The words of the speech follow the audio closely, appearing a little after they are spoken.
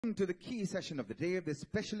To the key session of the day, this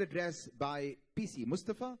special address by PC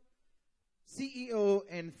Musthafa, CEO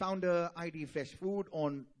and founder ID Fresh Food,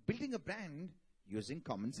 on building a brand using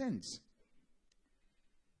common sense.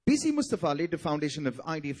 PC Musthafa laid the foundation of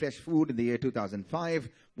ID Fresh Food in the year 2005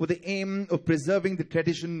 with the aim of preserving the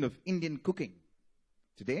tradition of Indian cooking.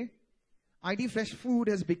 Today, ID Fresh Food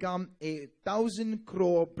has become a 1,000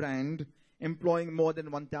 crore brand employing more than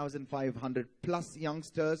 1,500 plus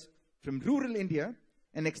youngsters from rural India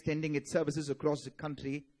and extending its services across the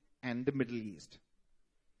country and the Middle East.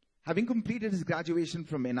 Having completed his graduation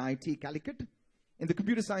from NIT Calicut in the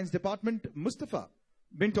computer science department, Musthafa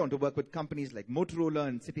went on to work with companies like Motorola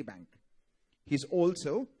and Citibank. He's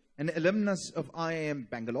also an alumnus of IIM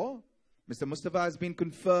Bangalore. Mr. Musthafa has been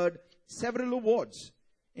conferred several awards,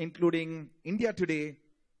 including India Today,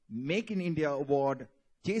 Make in India Award,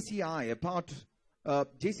 JCI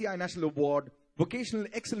National Award, Vocational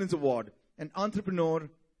Excellence Award, and Entrepreneur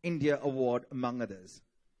India Award, among others.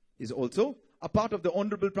 He's also a part of the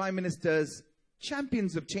Honorable Prime Minister's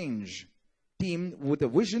Champions of Change team with a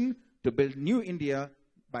vision to build new India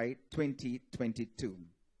by 2022.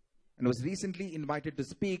 And was recently invited to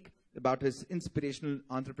speak about his inspirational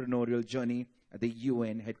entrepreneurial journey at the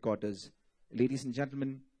UN headquarters. Ladies and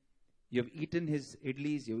gentlemen, you've eaten his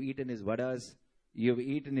idlis, you've eaten his vadas, you've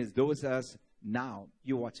eaten his dosas. Now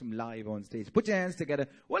you watch him live on stage. Put your hands together.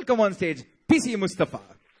 Welcome on stage, PC Musthafa.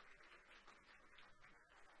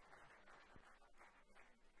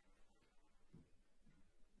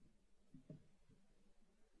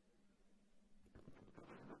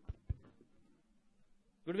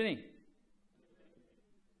 Good evening.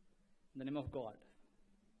 In the name of God,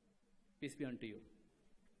 peace be unto you.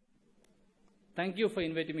 Thank you for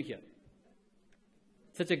inviting me here.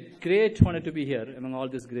 Such a great honor to be here among all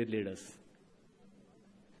these great leaders.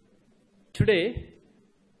 Today,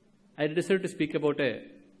 I decided to speak about a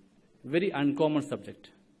very uncommon subject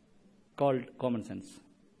called common sense.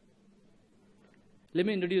 Let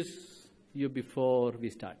me introduce you before we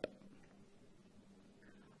start.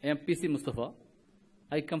 I am PC Musthafa.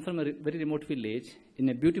 I come from a very remote village in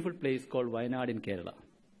a beautiful place called Wayanad in Kerala.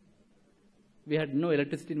 We had no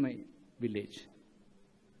electricity in my village.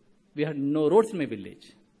 We had no roads in my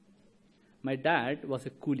village. My dad was a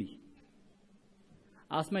coolie.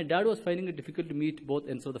 As my dad was finding it difficult to meet both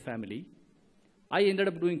ends of the family, I ended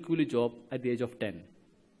up doing coolie job at the age of 10.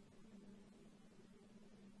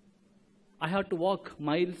 I had to walk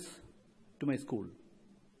miles to my school.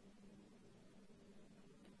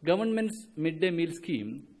 Government's midday meal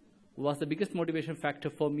scheme was the biggest motivation factor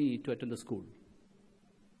for me to attend the school.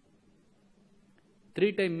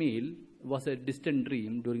 3-time meal was a distant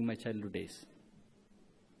dream during my childhood days.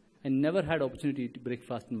 I never had opportunity to break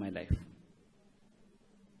fast in my life.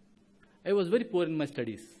 I was very poor in my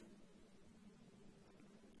studies.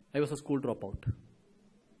 I was a school dropout.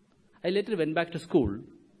 I later went back to school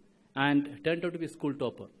and turned out to be a school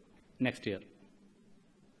topper next year.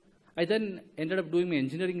 I then ended up doing my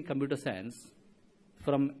engineering in computer science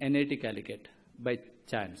from NIT Calicut by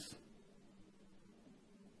chance.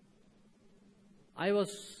 I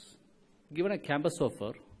was given a campus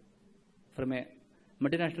offer from a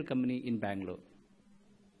multinational company in Bangalore.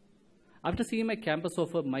 After seeing my campus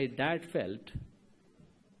offer, my dad felt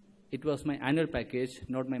it was my annual package,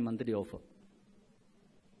 not my monthly offer.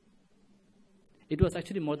 It was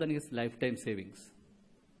actually more than his lifetime savings.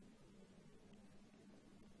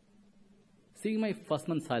 Seeing my first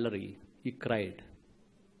month's salary, he cried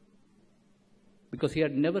because he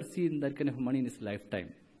had never seen that kind of money in his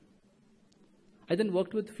lifetime. I then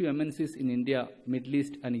worked with a few MNCs in India, Middle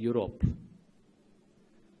East, and Europe.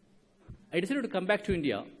 I decided to come back to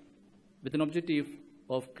India with an objective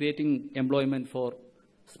of creating employment for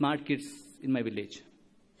smart kids in my village.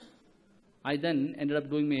 I then ended up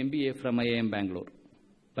doing my MBA from IIM Bangalore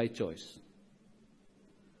by choice.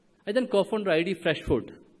 I then co-founded ID Fresh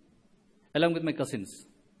Food along with my cousins.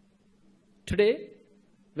 Today,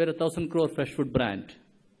 we're a 1,000 crore fresh food brand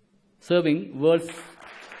serving world's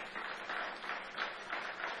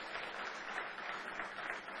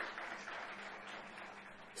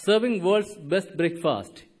best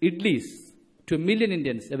breakfast, idlis, to 1 million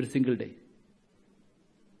Indians every single day.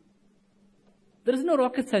 There is no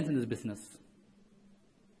rocket science in this business.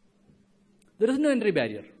 There is no entry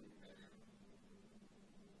barrier.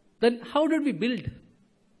 Then how did we build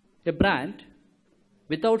a brand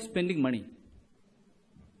without spending money?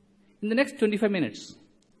 In the next 25 minutes,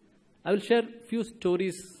 I will share a few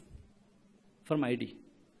stories from ID.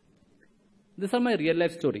 These are my real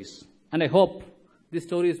life stories, and I hope these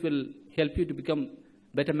stories will help you to become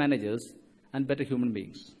better managers and better human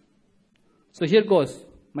beings. So here goes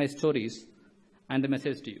my stories, and the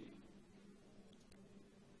message to you.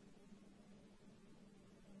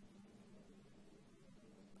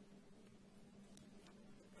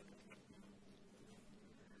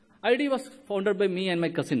 ID was founded by me and my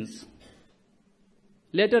cousins.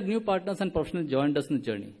 Later, new partners and professionals joined us in the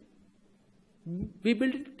journey. We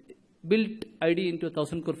built ID into a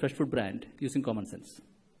 1,000 crore fresh food brand using common sense.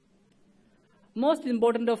 Most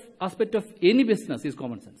important aspect of any business is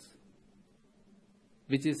common sense,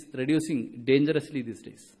 which is reducing dangerously these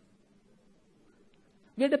days.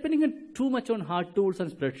 We are depending too much on hard tools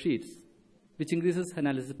and spreadsheets, which increases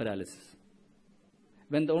analysis paralysis,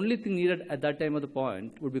 when the only thing needed at that time of the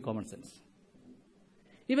point would be common sense.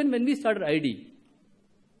 Even when we started ID,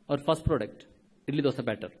 our first product, idli dosa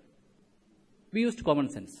batter, we used common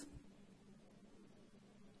sense.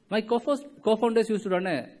 My co-founders used to run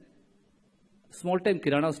a small-time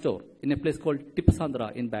kirana store in a place called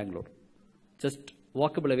Tipasandra in Bangalore, just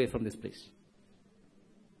walkable away from this place.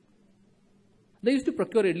 They used to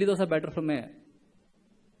procure idli dosa batter from a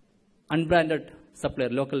unbranded supplier,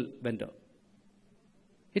 local vendor.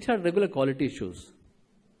 It had regular quality issues,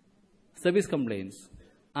 service complaints,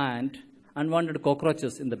 and unwanted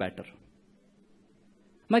cockroaches in the batter.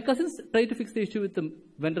 My cousins tried to fix the issue with the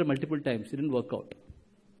vendor multiple times. It didn't work out.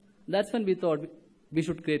 That's when we thought we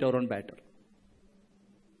should create our own batter.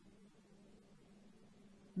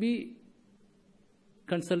 We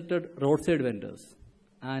consulted roadside vendors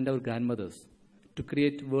and our grandmothers to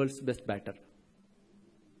create world's best batter.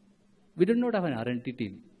 We did not have an R&D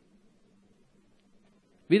team.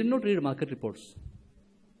 We did not read market reports.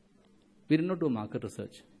 We did not do market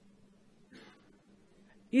research.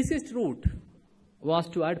 Easiest route was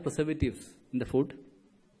to add preservatives in the food,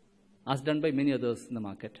 as done by many others in the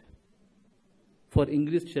market, for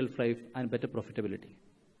increased shelf life and better profitability.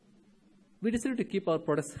 We decided to keep our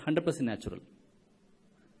products 100% natural.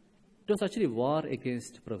 It was actually war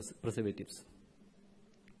against preservatives.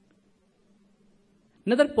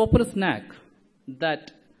 Another popular snack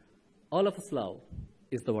that all of us love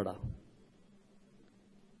is the vada.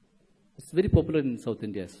 It's very popular in South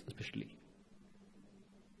India especially.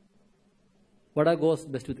 Vada goes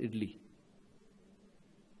best with idli.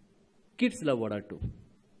 Kids love vada too.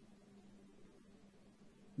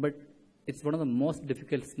 But it's one of the most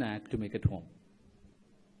difficult snacks to make at home,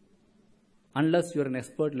 unless you're an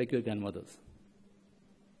expert like your grandmothers.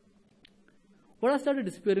 Vada started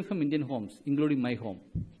disappearing from Indian homes, including my home.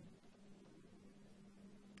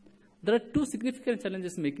 There are two significant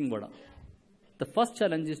challenges in making vada. The first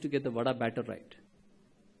challenge is to get the vada batter right.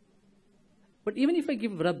 But even if I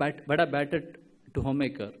give vada batter to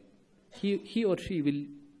homemaker, he or she will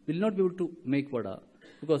not be able to make vada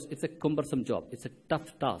because it's a cumbersome job. It's a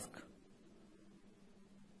tough task.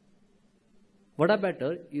 Vada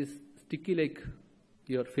batter is sticky like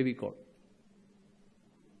your Fevicol.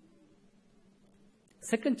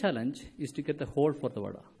 Second challenge is to get the hole for the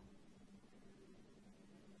vada.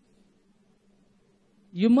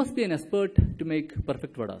 You must be an expert to make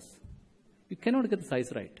perfect vadas. You cannot get the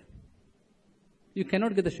size right. You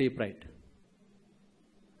cannot get the shape right.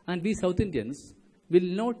 And we South Indians will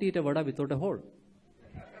not eat a vada without a hole.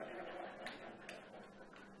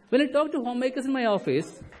 When I talk to homemakers in my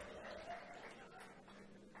office,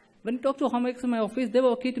 they were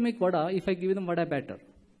okay to make vada if I give them vada batter.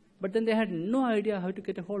 But then they had no idea how to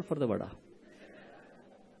get a hole for the vada.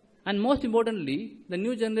 And most importantly, the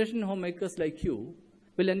new generation homemakers like you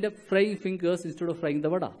will end up frying fingers instead of frying the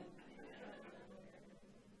vada.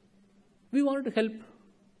 We wanted to help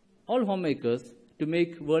all homemakers to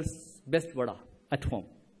make world's best vada at home.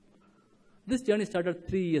 This journey started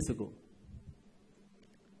 3 years ago.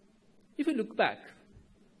 If you look back,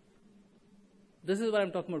 this is where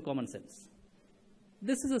I'm talking about common sense.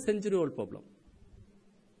 This is a century-old problem.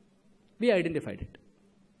 We identified it.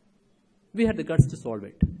 We had the guts to solve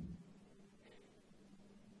it.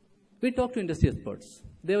 We talked to industry experts.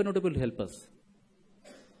 They were not able to help us.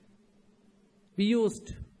 We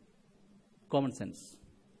used common sense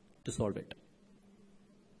to solve it.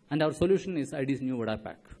 And our solution is ID's new vada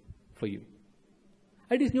pack for you.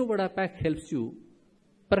 ID's new vada pack helps you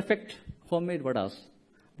perfect homemade vadas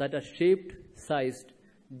that are shaped, sized,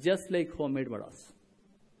 just like homemade vadas.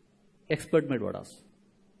 Expert-made vadas.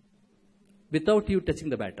 Without you touching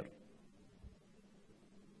the batter.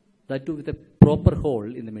 That too with a proper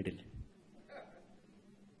hole in the middle.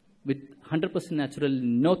 With 100% natural,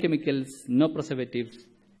 no chemicals, no preservatives,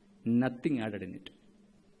 nothing added in it.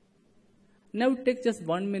 Now it takes just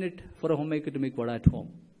 1 minute for a homemaker to make vada at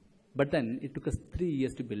home. But then it took us 3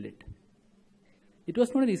 years to build it. It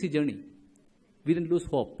was not an easy journey. We didn't lose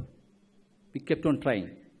hope. We kept on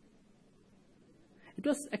trying. It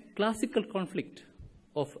was a classical conflict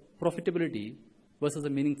of profitability versus a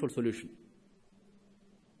meaningful solution.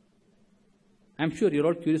 I'm sure you're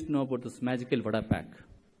all curious to know about this magical vada pack.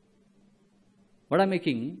 Vada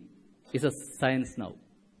making is a science now,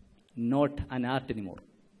 not an art anymore.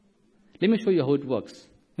 Let me show you how it works.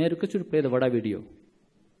 May I request you to play the vada video?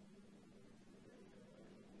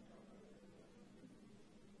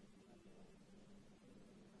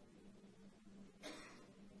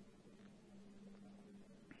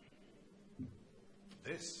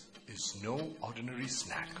 This is no ordinary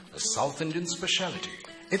snack, a South Indian specialty.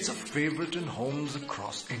 It's a favorite in homes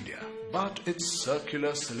across India, but its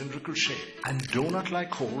circular cylindrical shape and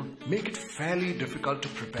donut-like hold make it fairly difficult to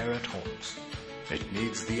prepare at homes. It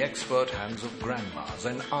needs the expert hands of grandmas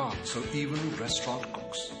and aunts or even restaurant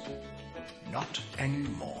cooks. Not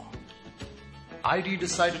anymore. ID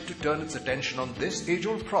decided to turn its attention on this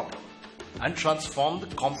age-old problem and transform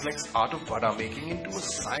the complex art of vada making into a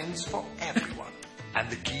science for everyone. And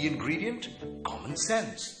the key ingredient? Common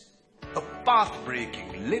sense. A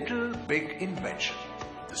path-breaking little big invention.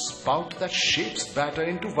 The spout that shapes batter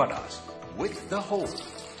into vadas with the hole.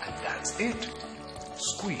 And that's it.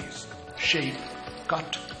 Squeeze, shape,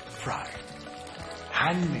 cut, fry.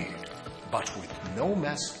 Handmade, but with no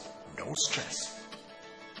mess, no stress.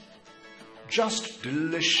 Just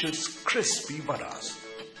delicious, crispy vadas.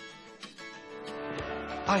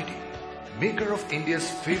 ID, maker of India's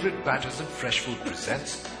favorite batters and fresh food,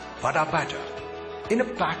 presents Vada Batter in a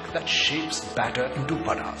pack that shapes batter into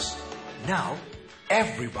vadas. Now,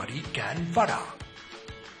 everybody can vada.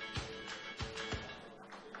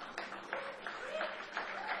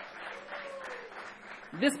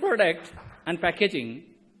 This product and packaging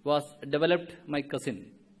was developed by my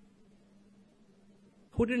cousin,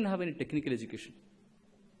 who didn't have any technical education.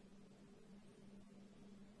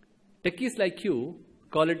 Techies like you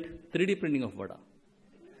call it 3D printing of vada.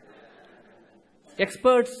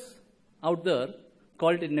 Experts out there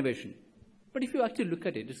call it innovation. But if you actually look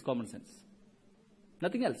at it, it's common sense.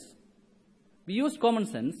 Nothing else. We used common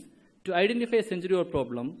sense to identify a century-old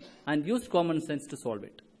problem and used common sense to solve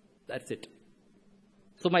it. That's it.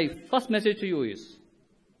 So my first message to you is,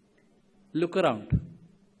 look around,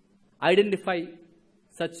 identify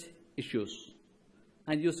such issues,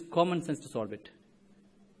 and use common sense to solve it.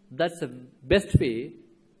 That's the best way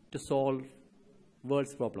to solve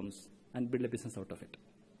world's problems and build a business out of it.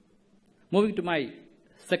 Moving to my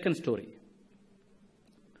second story.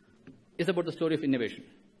 It's about the story of innovation.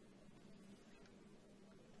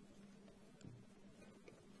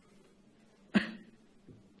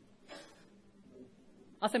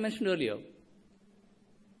 As I mentioned earlier,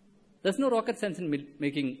 there's no rocket science in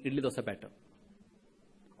making idli dosa batter.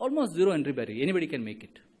 Almost zero entry barrier. Anybody can make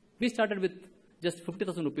it. We started with just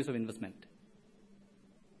 50,000 rupees of investment.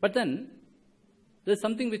 But then, there's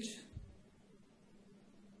something which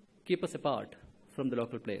keeps us apart from the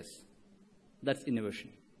local players. That's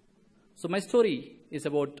innovation. So my story is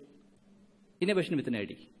about innovation with an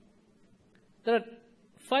ID. There are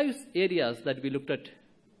 5 areas that we looked at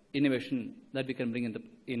innovation that we can bring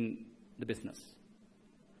in the business.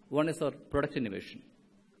 One is our product innovation,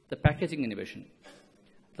 the packaging innovation,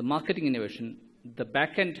 the marketing innovation, the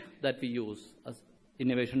back-end that we use as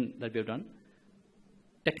innovation that we have done,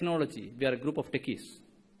 technology. We are a group of techies.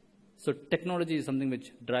 So technology is something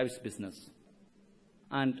which drives business.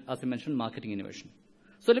 And as I mentioned, marketing innovation.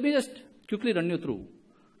 So let me just quickly run you through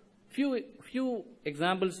few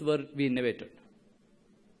examples where we innovated.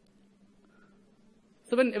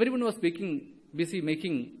 So when everyone was busy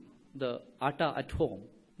making the atta at home,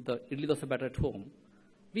 the idli dosa batter at home,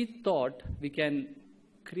 we thought we can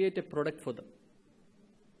create a product for them.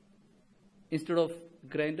 Instead of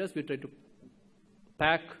grinders, we tried to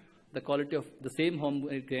pack the quality of the same home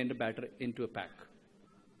grinder batter into a pack.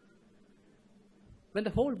 When the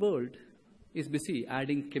whole world is busy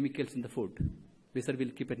adding chemicals in the food, we said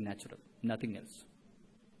we'll keep it natural, nothing else.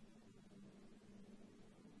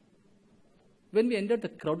 When we entered the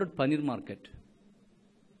crowded paneer market,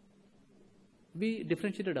 we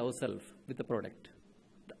differentiated ourselves with the product.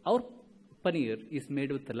 Our paneer is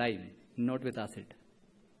made with lime, not with acid.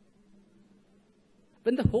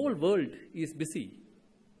 When the whole world is busy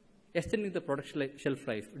extending the product shelf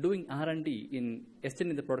life, doing R&D in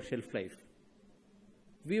extending the product shelf life,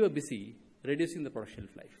 we were busy reducing the product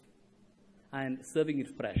shelf life and serving it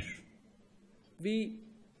fresh. We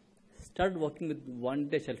started working with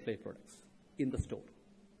one-day shelf life products in the store.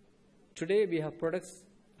 Today, we have products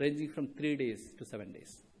ranging from 3 days to 7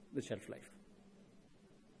 days with shelf life.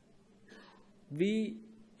 We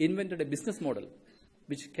invented a business model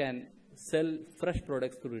which can sell fresh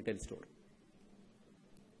products to retail store.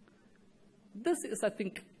 This is, I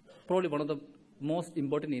think, probably one of the most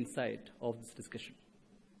important insight of this discussion.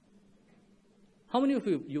 How many of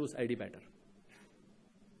you use ID batter?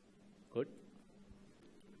 Good.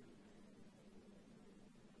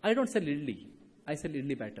 I don't sell idli. I sell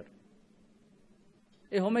idli batter.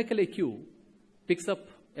 A homemaker like you picks up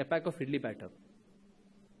a pack of idli batter.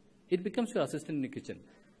 It becomes your assistant in the kitchen.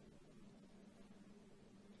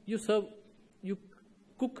 You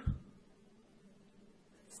cook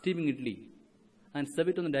steaming idli and serve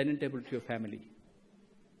it on the dining table to your family.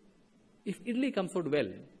 If idli comes out well,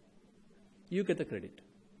 you get the credit,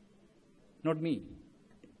 not me.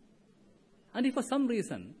 And if for some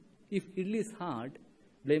reason, if idli is hard,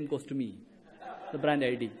 blame goes to me, the brand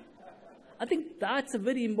ID. I think that's a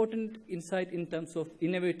very important insight in terms of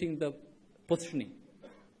innovating the positioning.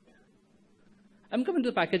 I'm coming to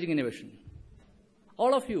the packaging innovation.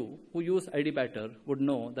 All of you who use ID batter would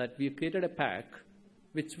know that we created a pack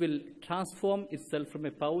which will transform itself from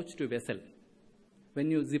a pouch to a vessel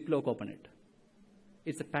when you Ziploc open it.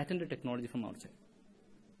 It's a patented technology from outside.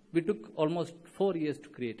 We took almost 4 years to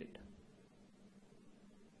create it.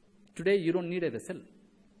 Today, you don't need a vessel.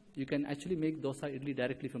 You can actually make dosa idli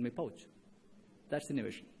directly from a pouch. That's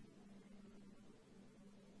innovation.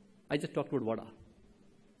 I just talked about vada,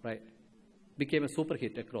 right? Became a super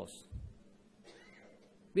hit across.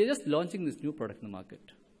 We are just launching this new product in the market.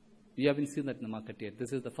 You haven't seen that in the market yet.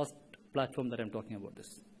 This is the first platform that I'm talking about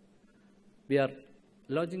this. We are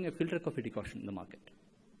launching a filter coffee decoction in the market,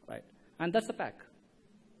 right? And that's a pack.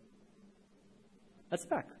 That's a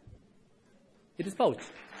pack. It is pouch.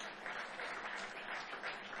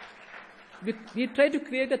 We try to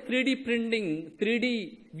create a 3D printing,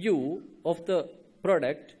 3D view of the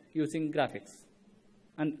product using graphics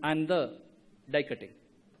and the die cutting.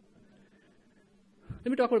 Let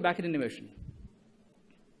me talk about back-end innovation.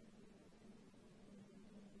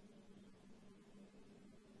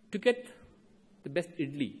 To get the best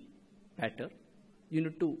idli batter, you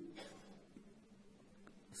need to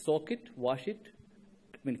soak it, wash it,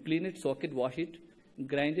 clean it, soak it, wash it,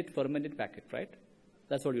 grind it, ferment it, pack it, right?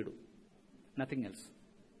 That's what you do. Nothing else.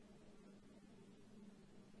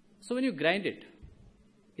 So when you grind it,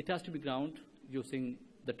 it has to be ground using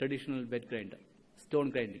the traditional wet grinder, stone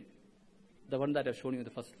grinding, the one that I've shown you in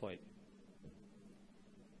the first foil.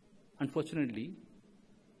 Unfortunately,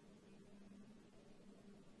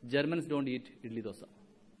 Germans don't eat idli dosa.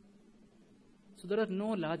 So there are no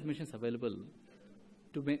large machines available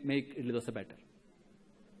to make idli dosa batter.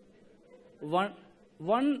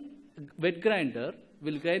 One wet grinder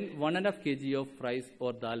will grind 1.5 kg of rice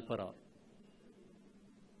or dal per hour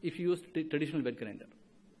if you use traditional wet grinder.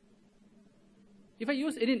 If I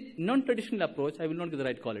use any non-traditional approach, I will not get the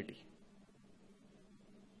right quality.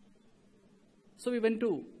 So we went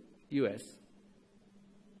to US,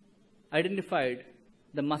 identified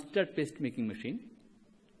the mustard paste making machine,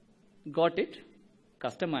 got it,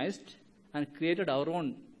 customized, and created our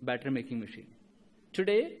own batter making machine.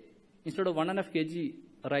 Today, instead of 1.5 kg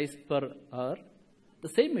rice per hour, the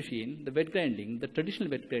same machine, the wet grinding, the traditional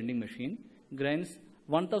wet grinding machine, grinds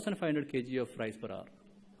 1,500 kg of rice per hour.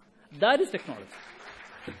 That is technology.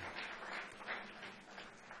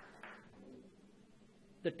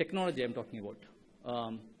 The technology I'm talking about.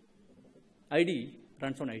 ID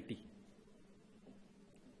runs on IT.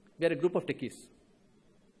 We are a group of techies.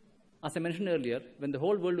 As I mentioned earlier, when the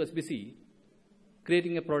whole world was busy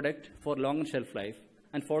creating a product for long shelf life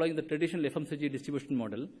and following the traditional FMCG distribution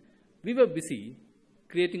model, we were busy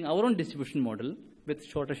creating our own distribution model with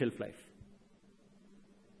shorter shelf life.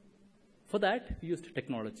 For that, we used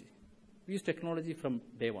technology. We used technology from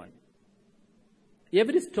day one.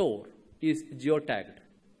 Every store is geotagged,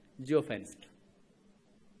 geofenced.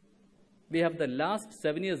 We have the last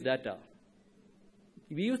 7 years' data.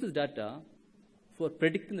 We use this data for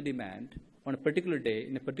predicting the demand on a particular day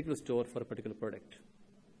in a particular store for a particular product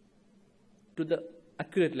to the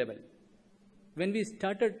accurate level. When we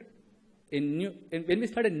started a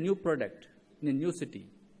new product in a new city,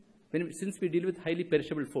 since we deal with highly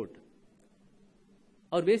perishable food,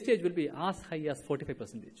 our wastage will be as high as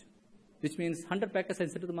 45%, which means 100 packets are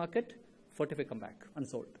sent to the market, 45 come back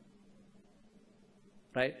unsold.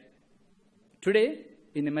 Right? Today,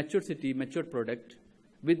 in a mature city, mature product,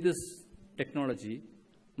 with this technology,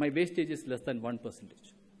 my wastage is less than 1%.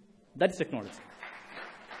 That's technology.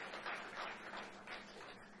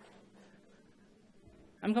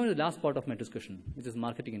 I'm coming to the last part of my discussion, which is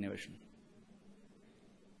marketing innovation.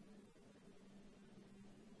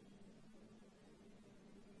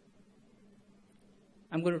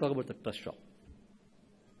 I'm going to talk about the trust shop.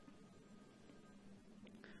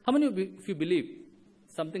 How many of you believe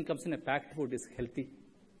something comes in a packed food is healthy?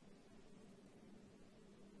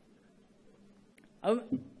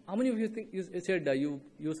 How many of you think you said you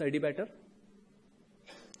use ID better?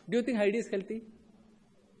 Do you think ID is healthy?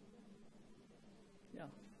 Yeah,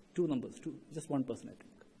 two numbers, just 1%, I think.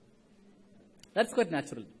 That's quite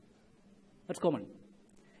natural. That's common.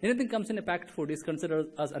 Anything comes in a packed food is considered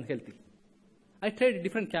as unhealthy. I tried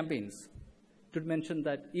different campaigns to mention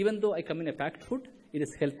that even though I come in a packed food, it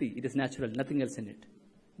is healthy, it is natural, nothing else in it.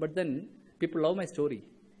 But then people love my story,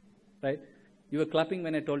 right? You were clapping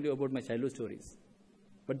when I told you about my childhood stories.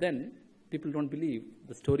 But then people don't believe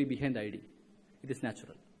the story behind the ID. It is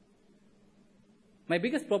natural. My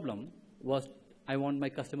biggest problem was I want my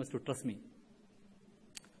customers to trust me.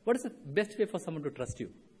 What is the best way for someone to trust you?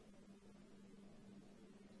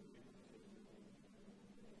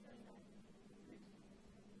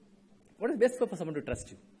 What is the best way for someone to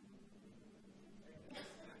trust you?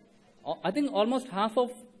 I think almost half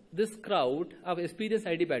of this crowd have experienced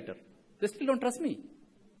ID better. They still don't trust me.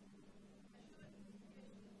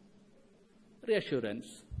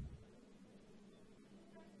 Reassurance.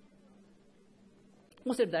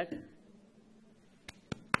 Who said that?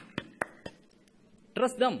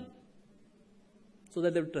 Trust them so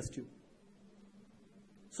that they will trust you.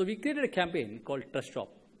 So we created a campaign called Trust Shop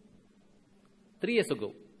 3 years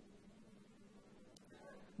ago.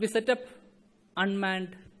 We set up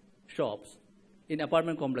unmanned shops in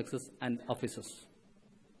apartment complexes and offices.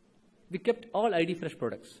 We kept all ID Fresh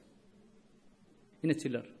products in a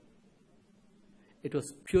chiller. It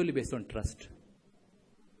was purely based on trust.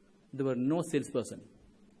 There were no salesperson,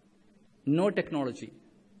 no technology,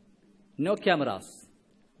 no cameras,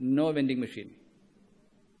 no vending machine,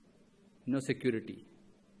 no security.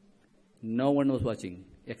 No one was watching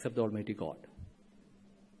except the Almighty God.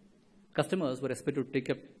 Customers were expected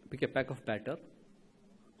to pick a pack of batter,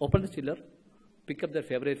 open the chiller, pick up their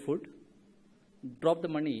favorite food, drop the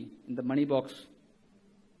money in the money box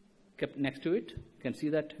kept next to it. You can see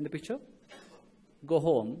that in the picture. Go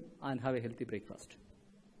home and have a healthy breakfast.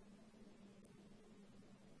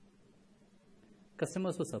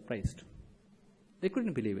 Customers were surprised. They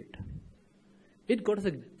couldn't believe it. It got us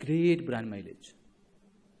a great brand mileage.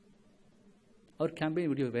 Our campaign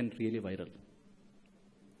video went really viral.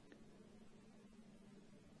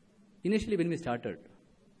 Initially, when we started,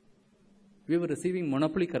 we were receiving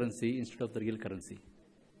monopoly currency instead of the real currency.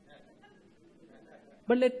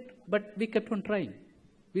 But we kept on trying.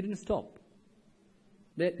 We didn't stop.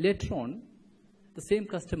 Later on, the same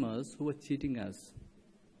customers who were cheating us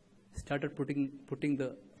started putting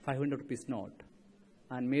the 500 rupees note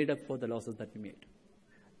and made up for the losses that we made.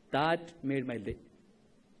 That made my day.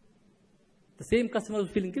 The same customers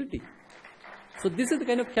were feeling guilty. So this is the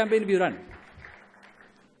kind of campaign we run.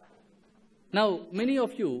 Now, many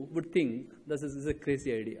of you would think this is a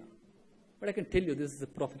crazy idea. But I can tell you this is a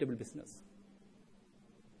profitable business.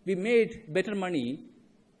 We made better money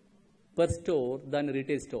per store than a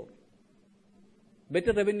retail store.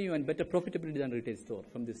 Better revenue and better profitability than a retail store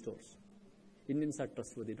from these stores. Indians are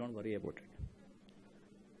trustworthy, don't worry about it.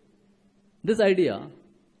 This idea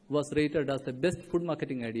was rated as the best food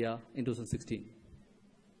marketing idea in 2016.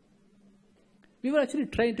 We were actually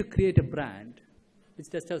trying to create a brand which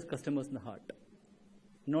just has customers in the heart,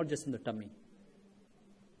 not just in the tummy.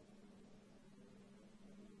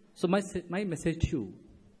 So my message to you,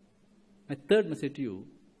 my third message to you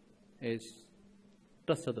is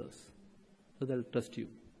trust others so they'll trust you.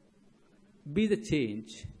 Be the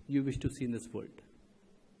change you wish to see in this world.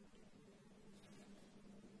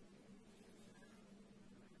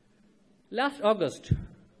 Last August,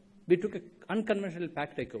 we took an unconventional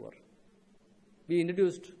pack takeover. We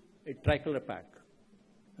introduced a tricolor pack,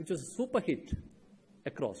 which was a super hit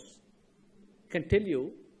across. I can tell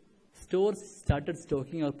you, stores started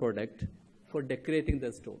stocking our product for decorating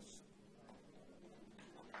their stores.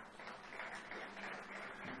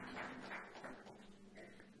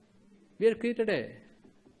 We have created a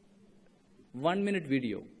 1-minute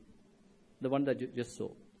video, the one that you just saw,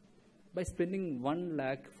 by spending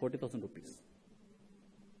 1,40,000 rupees.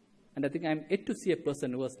 And I think I'm yet to see a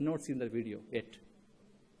person who has not seen that video yet.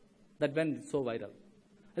 That went so viral.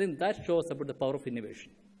 I think that shows about the power of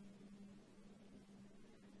innovation.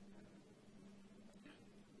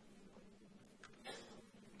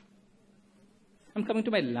 I'm coming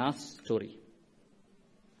to my last story.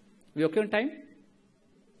 We okay on time?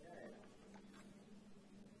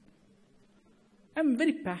 I'm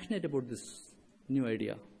very passionate about this new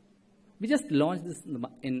idea. We just launched this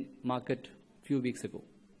in market a few weeks ago.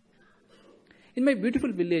 In my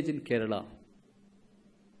beautiful village in Kerala,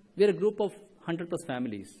 we are a group of 100+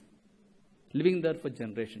 families living there for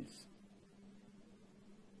generations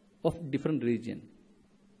of different region.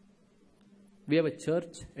 We have a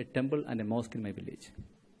church, a temple, and a mosque in my village.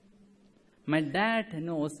 My dad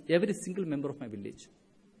knows every single member of my village.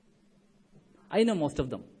 I know most of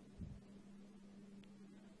them.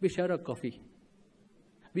 We share our coffee.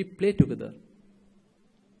 We play together.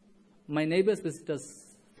 My neighbors visit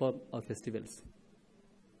us for our festivals.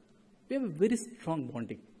 We have a very strong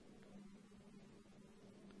bonding.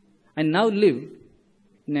 I now live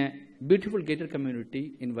in a beautiful gated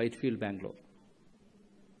community in Whitefield, Bangalore.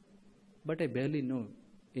 But I barely know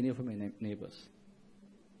any of my neighbors.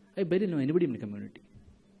 I barely know anybody in the community.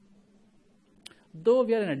 Though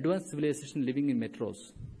we are an advanced civilization living in metros,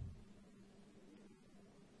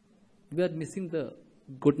 we are missing the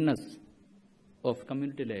goodness of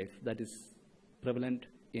community life that is prevalent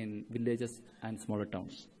in villages and smaller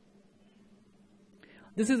towns.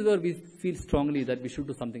 This is where we feel strongly that we should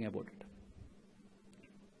do something about it.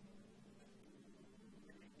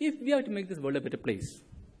 If we have to make this world a better place,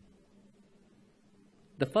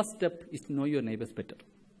 the first step is to know your neighbors better.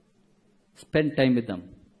 Spend time with them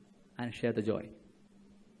and share the joy.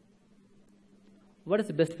 What is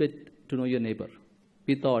the best way to know your neighbor?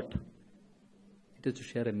 We thought it is to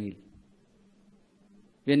share a meal.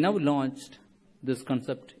 We have now launched this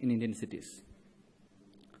concept in Indian cities.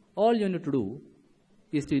 All you need to do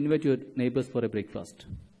is to invite your neighbors for a breakfast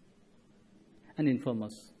and inform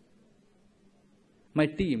us. My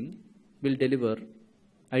team will deliver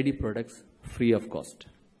ID products free of cost.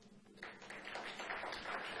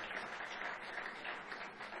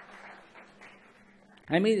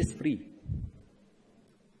 I mean, it's free.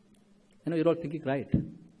 I know you're all thinking, right?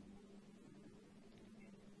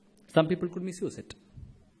 Some people could misuse it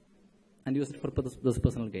and use it for those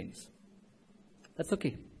personal gains. That's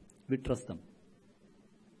okay. We trust them.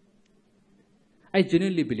 I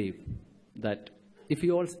genuinely believe that if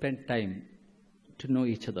we all spend time to know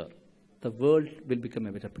each other, the world will become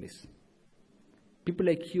a better place. People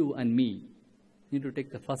like you and me need to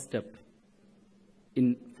take the first step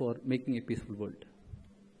for making a peaceful world.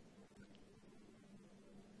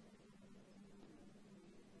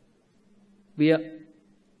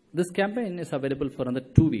 This campaign is available for another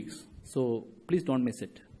 2 weeks, so please don't miss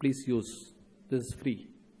it. Please use. This is free.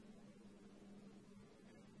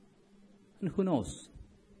 And who knows?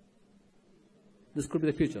 This could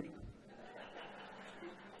be the future.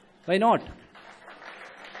 Why not?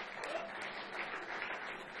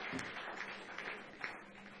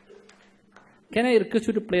 Can I request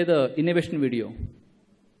you to play the innovation video?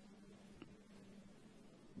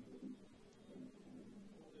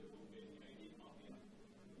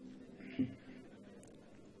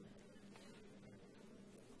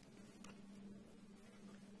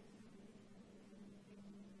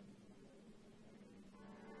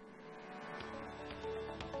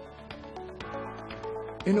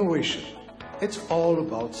 Innovation. It's all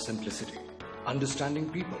about simplicity, understanding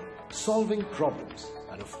people, solving problems,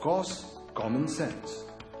 and of course, common sense.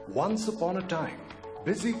 Once upon a time,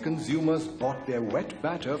 busy consumers bought their wet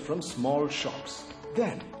batter from small shops.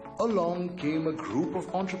 Then, along came a group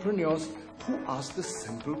of entrepreneurs who asked the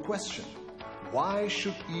simple question: why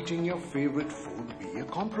should eating your favorite food be a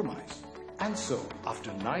compromise? And so,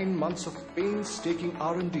 after 9 months of painstaking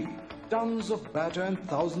R&D, tons of batter and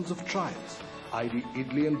thousands of trials, ID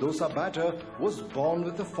Idli and Dosa batter was born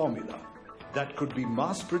with a formula that could be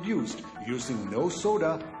mass-produced using no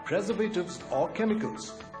soda, preservatives or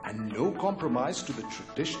chemicals, and no compromise to the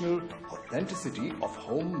traditional authenticity of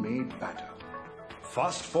homemade batter.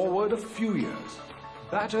 Fast forward a few years,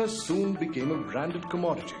 batter soon became a branded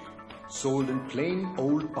commodity, sold in plain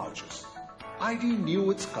old pouches. ID knew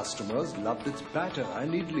its customers loved its batter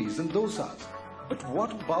and idlis and dosas, but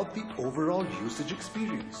what about the overall usage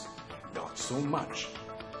experience? Not so much.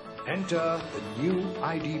 Enter the new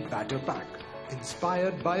ID batter pack,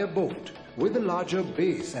 inspired by a boat with a larger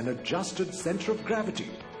base and adjusted center of gravity,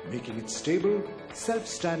 making it stable,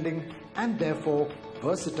 self-standing, and therefore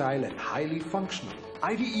versatile and highly functional.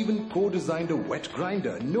 ID even co-designed a wet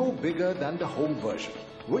grinder no bigger than the home version,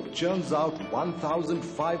 which churns out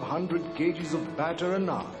 1,500 kgs of batter an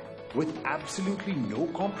hour, with absolutely no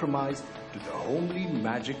compromise to the homely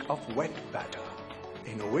magic of wet batter.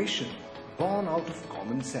 Innovation born out of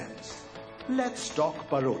common sense. Let's talk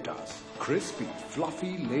parotas, crispy,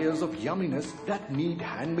 fluffy layers of yumminess that need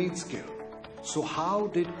handmade skill. So how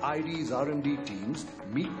did ID's R&D teams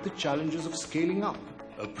meet the challenges of scaling up?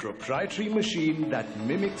 A proprietary machine that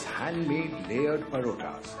mimics handmade layered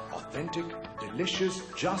parotas. Authentic, delicious,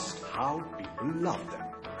 just how people love them.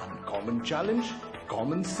 Uncommon challenge,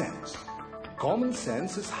 common sense. Common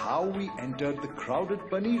sense is how we entered the crowded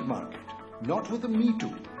paneer market. Not with a Me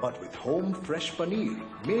Too, but with home fresh paneer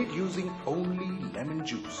made using only lemon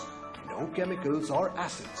juice. No No chemicals or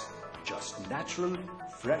acids. Just natural,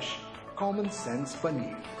 fresh, common sense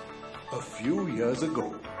paneer. A few years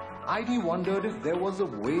ago, ID wondered if there was a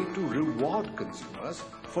way to reward consumers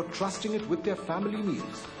for trusting it with their family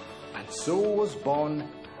meals. And so was born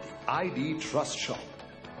the ID Trust Shop,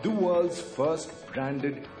 the world's first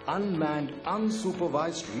branded, unmanned,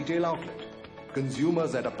 unsupervised retail outlet.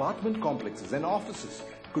 Consumers at apartment complexes and offices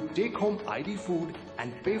could take home ID food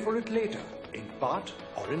and pay for it later, in part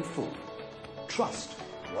or in full. Trust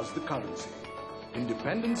was the currency.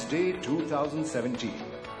 Independence Day 2017.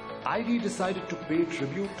 ID decided to pay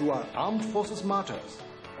tribute to our armed forces martyrs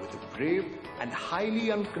with a brave and highly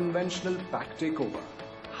unconventional pack takeover.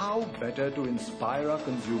 How better to inspire our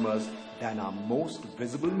consumers than our most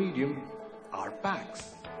visible medium, our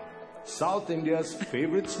packs? South India's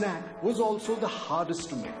favorite snack was also the hardest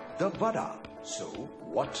to make, the vada. So,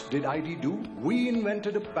 what did ID do? We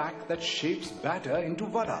invented a pack that shapes batter into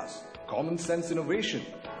vadas. Common sense innovation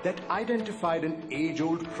that identified an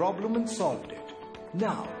age-old problem and solved it.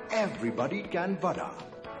 Now, everybody can vada.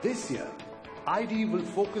 This year, ID will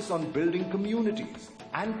focus on building communities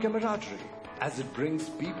and camaraderie as it brings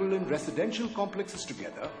people in residential complexes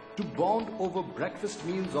together to bond over breakfast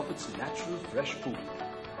meals of its natural fresh food.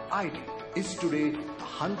 ID is today a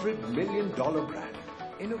 $100 million brand.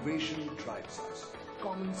 Innovation drives us.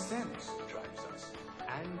 Common sense drives us.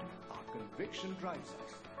 And our conviction drives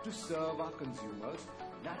us to serve our consumers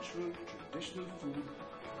natural, traditional food,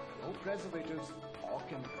 no preservatives or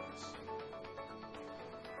chemicals.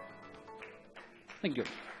 Thank you.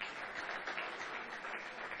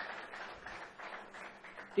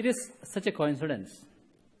 It is such a coincidence.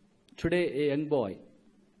 Today, a young boy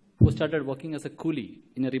who started working as a coolie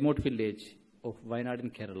in a remote village of Wayanad in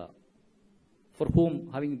Kerala, for whom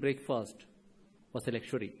having breakfast was a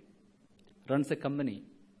luxury, runs a company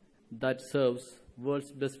that serves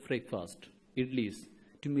world's best breakfast, idlis,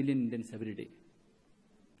 to million Indians every day.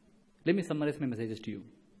 Let me summarize my messages to you.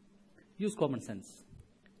 Use common sense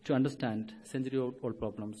to understand century-old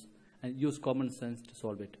problems and use common sense to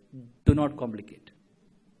solve it. Do not complicate.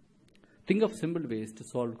 Think of simple ways to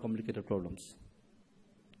solve complicated problems.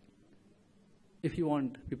 If you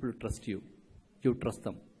want people to trust you, you trust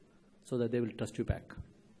them so that they will trust you back.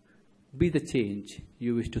 Be the change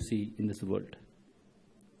you wish to see in this world.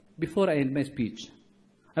 Before I end my speech,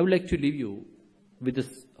 I would like to leave you with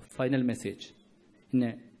this final message in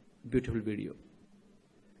a beautiful video.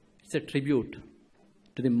 It's a tribute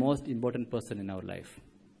to the most important person in our life.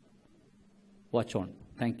 Watch on.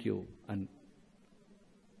 Thank you and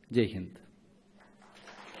Jai Hind.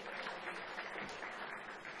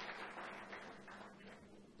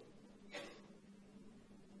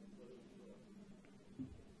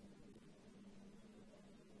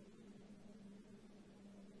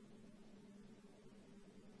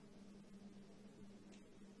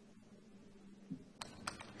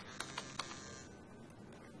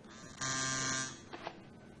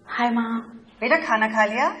 Hi, Ma. बेटा खाना खा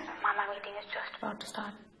लिया? Mama, meeting is just about to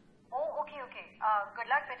start. Oh, okay. Good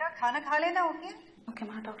luck, बेटा. खाना खा लेना, okay? Okay,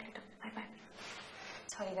 Ma, talk later. Bye-bye.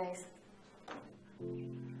 Sorry, guys.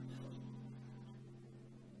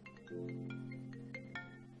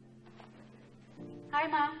 Hi,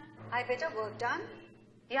 Ma. Hi, बेटा. Work done?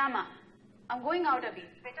 Yeah, Ma. I'm going out abhi.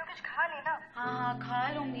 बेटा कुछ खा लेना. हाँ, खा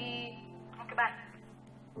लूंगी. Okay, bye.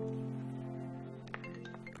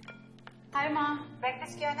 Hi, Ma.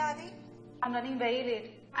 Breakfast किया ना आदि? I'm running very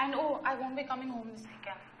late. I know I won't be coming home this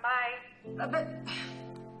weekend. Bye. अबे.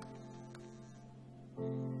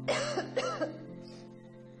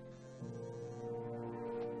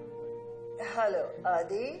 Hello,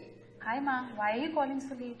 Adi. Hi, Ma. Why are you calling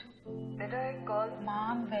so late? Better I call.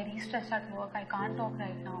 Ma, I'm very stressed at work. I can't talk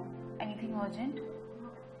right now. Anything urgent?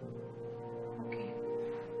 Okay.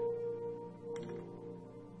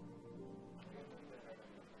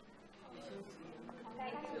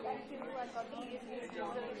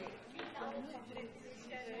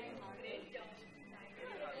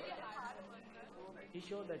 Be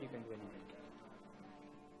sure that you can do anything.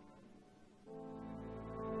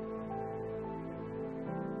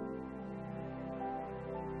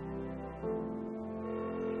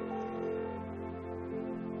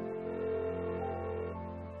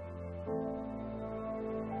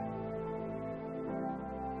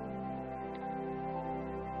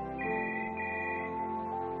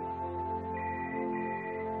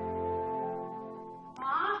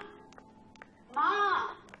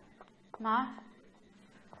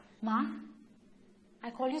 Ma,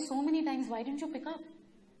 I called you so many times. Why didn't you pick up?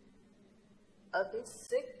 A bit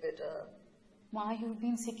sick, better. Ma, you've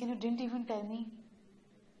been sick and you didn't even tell me.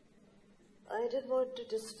 I didn't want to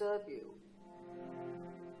disturb you.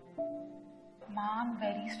 Ma, I'm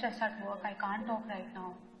very stressed at work. I can't talk right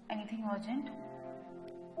now. Anything urgent?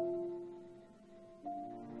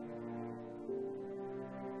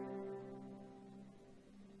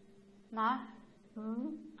 माँ,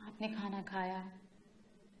 आपने खाना खाया?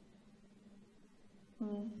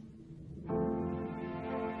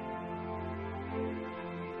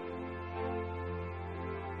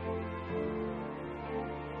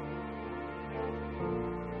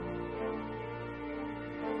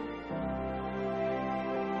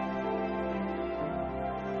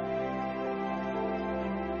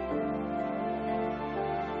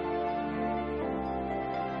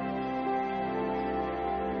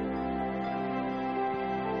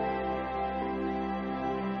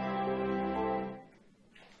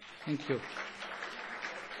 Thank you.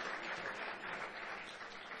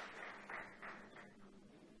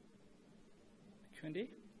 Q&A?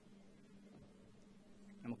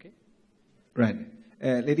 I'm okay. Right.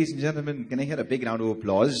 Ladies and gentlemen, can I hear a big round of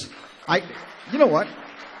applause? You know what?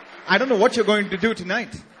 I don't know what you're going to do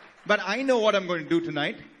tonight, but I know what I'm going to do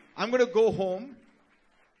tonight. I'm going to go home.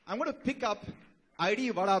 I'm going to pick up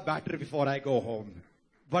ID Vada batter before I go home.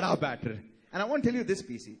 Vada batter. And I want to tell you this,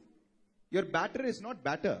 PC. Your batter is not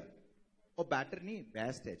batter. Or batter nahi,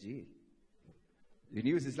 best hai ji. You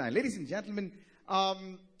use this line. Ladies and gentlemen,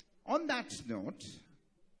 on that note,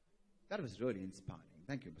 that was really inspiring.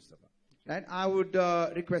 Thank you, Musthafa. Right, I would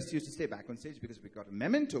request you to stay back on stage because we've got a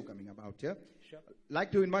memento coming up out here. Sure.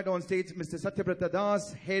 Like to invite on stage Mr. Satyabrata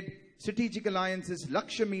Das, Head Strategic Alliances,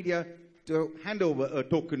 Lakshya Media, to hand over a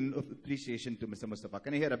token of appreciation to Mr. Musthafa.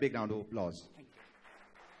 Can I hear a big round of applause? Thank you.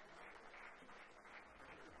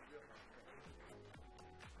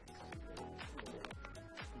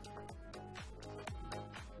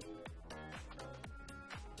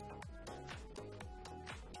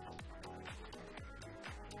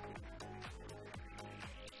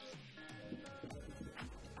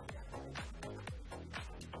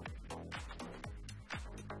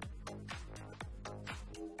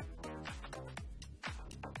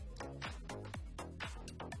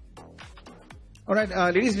 All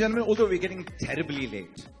right, ladies and gentlemen, although we're getting terribly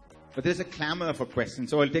late, but there's a clamor for questions,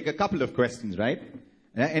 so I'll take a couple of questions, right?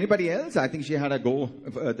 Anybody else? I think she had a go,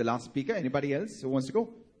 the last speaker. Anybody else who wants to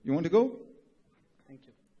go? You want to go? Thank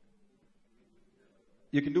you.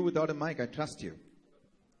 You can do without a mic, I trust you.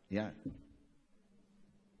 Yeah.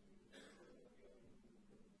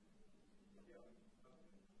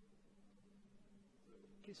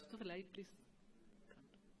 Please switch off the light, please.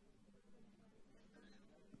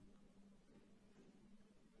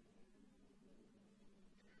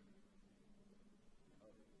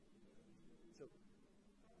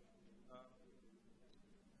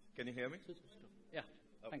 Can you hear me? Yeah,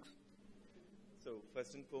 thanks. So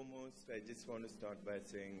first and foremost, I just want to start by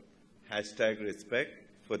saying #respect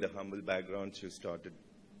for the humble background you started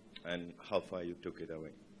and how far you took it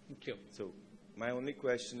away. Thank you. So my only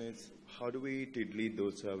question is, how do we eat idli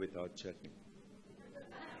dosa without chutney?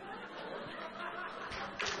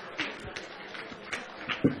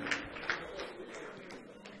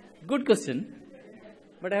 Good question,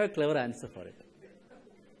 but I have a clever answer for it.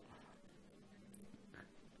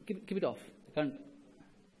 Keep it off. I can't.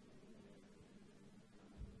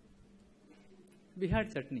 We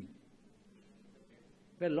had chutney.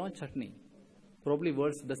 We had launched chutney. Probably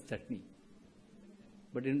world's best chutney.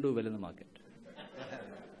 But didn't do well in the market.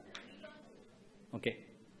 Okay.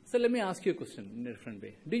 So let me ask you a question in a different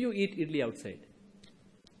way. Do you eat idli outside?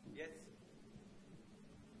 Yes.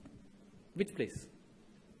 Which place?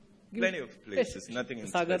 Plenty of places, nothing in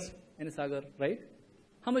Sagar, specific. in a Sagar, right?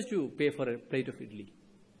 How much do you pay for a plate of idli?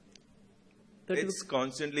 30 It's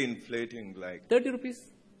constantly inflating, like, 30 rupees?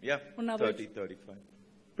 yeah, On average. 30, 35.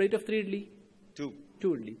 Plate of 3 idli? 2,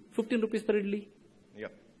 2 idli. 15 rupees per idli? yeah.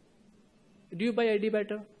 Do you buy ID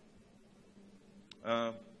batter?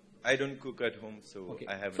 I don't cook at home, so Okay.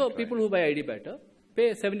 I haven't So tried. people who buy ID batter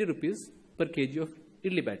pay 70 rupees per kg of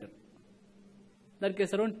idli batter. That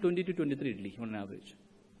gets around 20 to 23 idli on an average.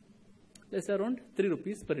 That's around 3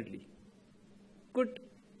 rupees per idli. Good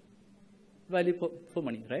value for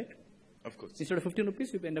money, right? Of course. Instead of 15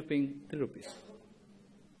 rupees, you end up paying 3 rupees.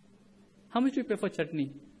 How much do you pay for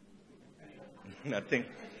chutney? Nothing.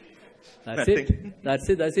 That's Nothing. it. That's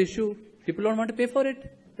it. That's the issue. People don't want to pay for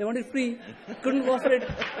it. They want it free. Couldn't go for it.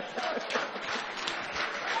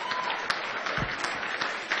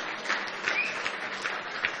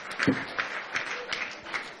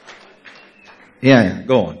 Yeah,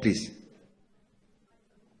 go on, please.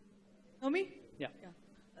 Naomi? Yeah.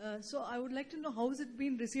 So I would like to know how has it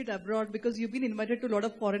been received abroad, because you've been invited to a lot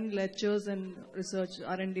of foreign lectures and research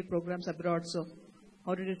R&D programs abroad. So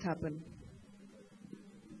how did it happen?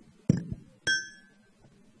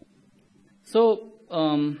 So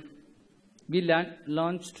we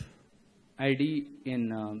launched ID in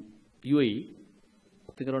UAE,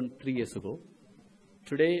 I think around 3 years ago.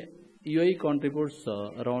 Today, UAE contributes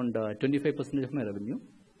around 25% of my revenue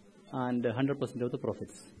and 100% of the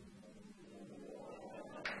profits.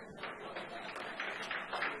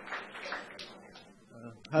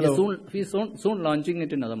 Hello. We're soon launching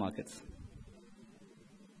it in other markets.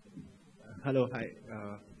 Hello, hi.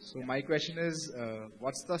 So my question is,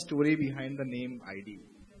 what's the story behind the name ID?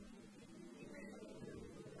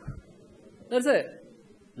 There's a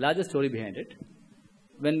larger story behind it.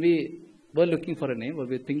 When we were looking for a name, or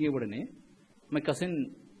we were thinking about a name, my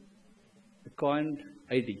cousin coined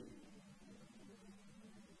ID.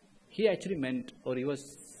 He actually meant, or he was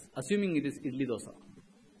assuming it is idli dosa.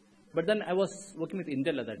 But then I was working with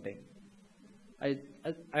Intel at that time.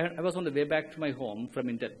 I was on the way back to my home from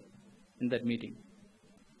Intel in that meeting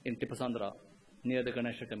in Tipasandra near the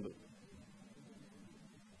Ganesha temple.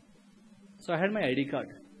 So I had my ID card.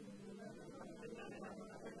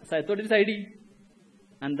 So I thought it's ID.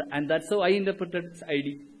 And that's how I interpreted it's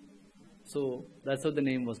ID. So that's how the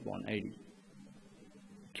name was born, ID.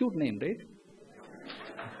 Cute name, right?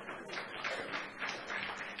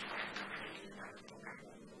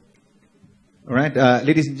 All right,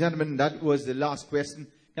 ladies and gentlemen, that was the last question.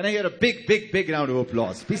 Can I hear a big round of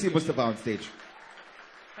applause? PC Musthafa on stage.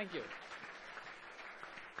 Thank you.